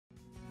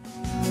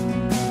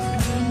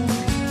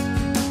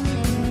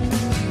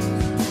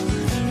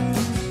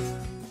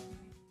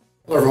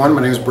Hello everyone,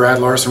 my name is Brad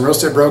Larsen, real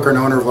estate broker and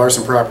owner of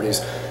Larsen Properties.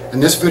 In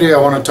this video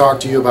I want to talk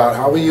to you about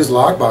how we use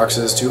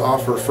lockboxes to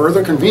offer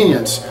further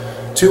convenience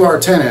to our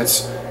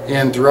tenants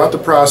and throughout the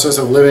process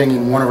of living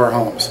in one of our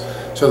homes.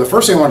 So the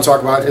first thing I want to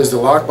talk about is the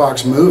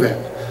Lockbox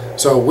move-in.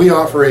 So we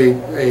offer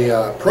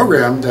a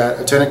program that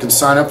a tenant can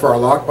sign up for our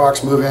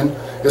Lockbox move-in.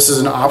 This is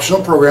an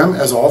optional program,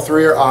 as all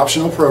three are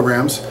optional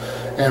programs,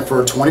 and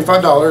for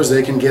 $25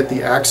 they can get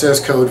the access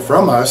code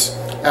from us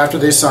after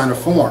they sign a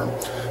form.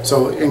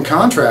 So in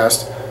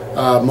contrast,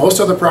 most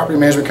other property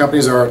management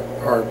companies are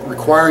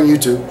requiring you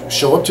to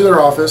show up to their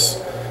office,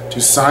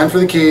 to sign for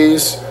the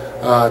keys,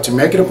 to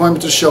make an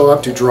appointment to show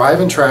up, to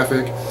drive in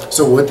traffic.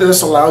 So what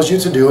this allows you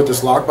to do with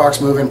this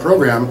Lockbox move-in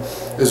program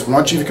is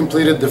once you've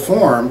completed the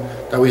form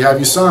that we have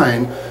you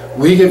sign,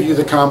 we give you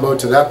the combo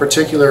to that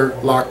particular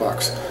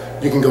lockbox.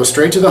 You can go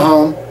straight to the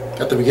home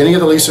at the beginning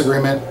of the lease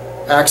agreement,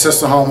 access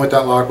the home with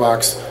that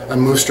lockbox,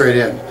 and move straight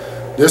in.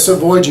 This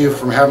avoids you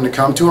from having to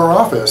come to our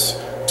office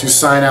to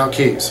sign out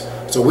keys.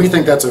 So we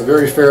think that's a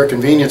very fair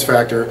convenience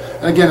factor,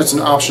 and again, it's an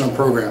optional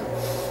program.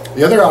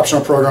 The other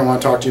optional program I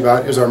want to talk to you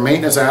about is our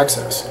maintenance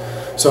access.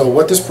 So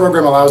what this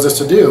program allows us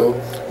to do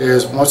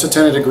is once a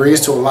tenant agrees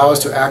to allow us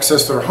to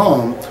access their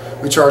home,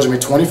 we charge them a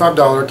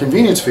 $25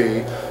 convenience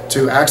fee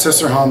to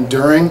access their home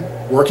during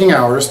working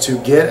hours to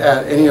get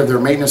at any of their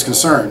maintenance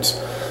concerns.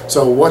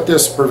 So what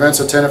this prevents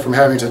a tenant from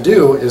having to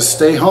do is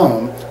stay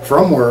home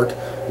from work,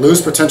 lose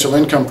potential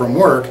income from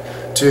work,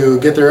 to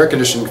get their air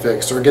conditioning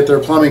fixed or get their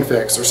plumbing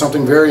fixed or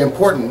something very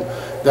important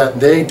that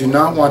they do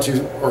not want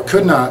to or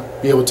could not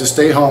be able to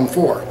stay home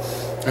for.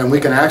 And we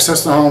can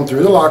access the home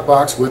through the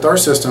lockbox with our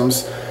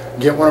systems,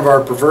 get one of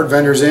our preferred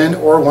vendors in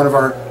or one of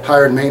our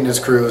hired maintenance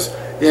crews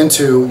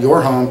into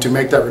your home to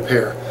make that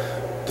repair.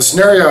 The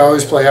scenario I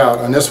always play out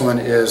on this one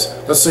is,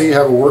 let's say you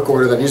have a work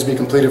order that needs to be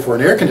completed for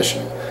an air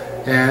conditioning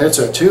and it's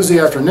a Tuesday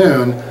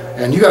afternoon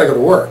and you got to go to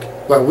work,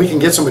 but we can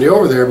get somebody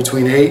over there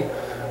between 8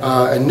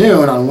 and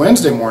noon on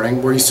Wednesday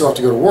morning where you still have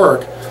to go to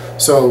work.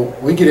 So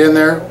we get in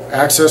there,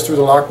 access through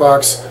the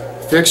lockbox,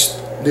 fix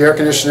the air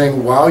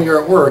conditioning while you're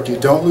at work. You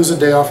don't lose a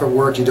day off at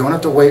work. You don't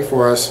have to wait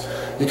for us.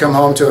 You come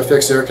home to a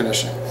fixed air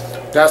conditioning.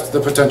 That's the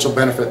potential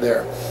benefit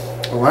there.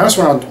 The last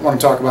one I want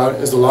to talk about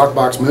is the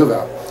Lockbox move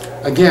out.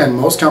 Again,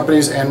 most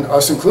companies, and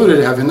us included,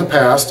 have in the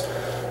past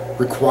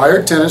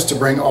required tenants to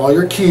bring all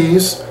your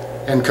keys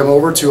and come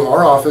over to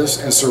our office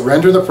and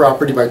surrender the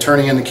property by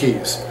turning in the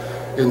keys.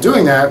 In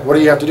doing that, what do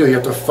you have to do? You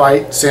have to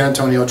fight San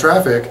Antonio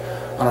traffic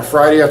on a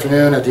Friday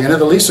afternoon at the end of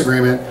the lease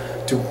agreement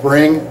to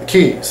bring the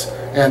keys.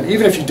 And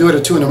even if you do it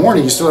at 2 in the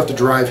morning, you still have to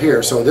drive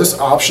here. So this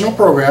optional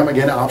program,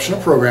 again, optional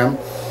program,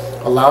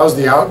 allows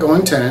the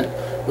outgoing tenant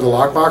with a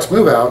Lockbox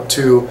move out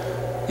to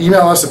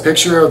email us a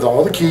picture of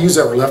all the keys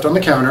that were left on the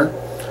counter.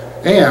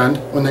 And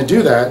when they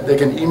do that, they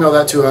can email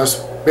that to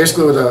us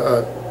basically with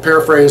a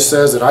paraphrase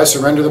says that I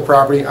surrender the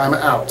property, I'm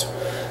out.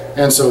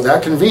 And so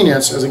that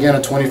convenience is again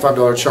a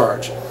 $25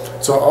 charge.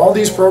 So all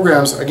these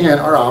programs, again,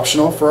 are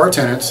optional for our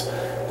tenants.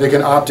 They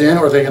can opt in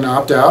or they can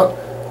opt out.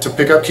 To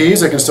pick up keys,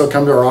 they can still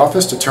come to our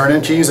office. To turn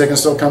in keys, they can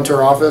still come to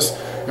our office.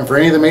 And for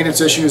any of the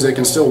maintenance issues, they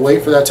can still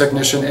wait for that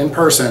technician in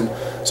person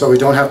so we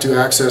don't have to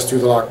access through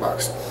the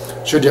lockbox.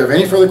 Should you have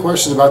any further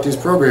questions about these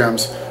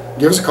programs,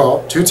 give us a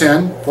call,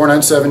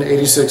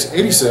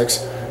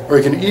 210-497-8686, or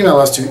you can email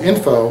us to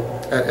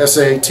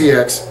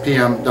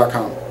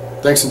info@satxpm.com.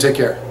 Thanks and take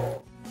care.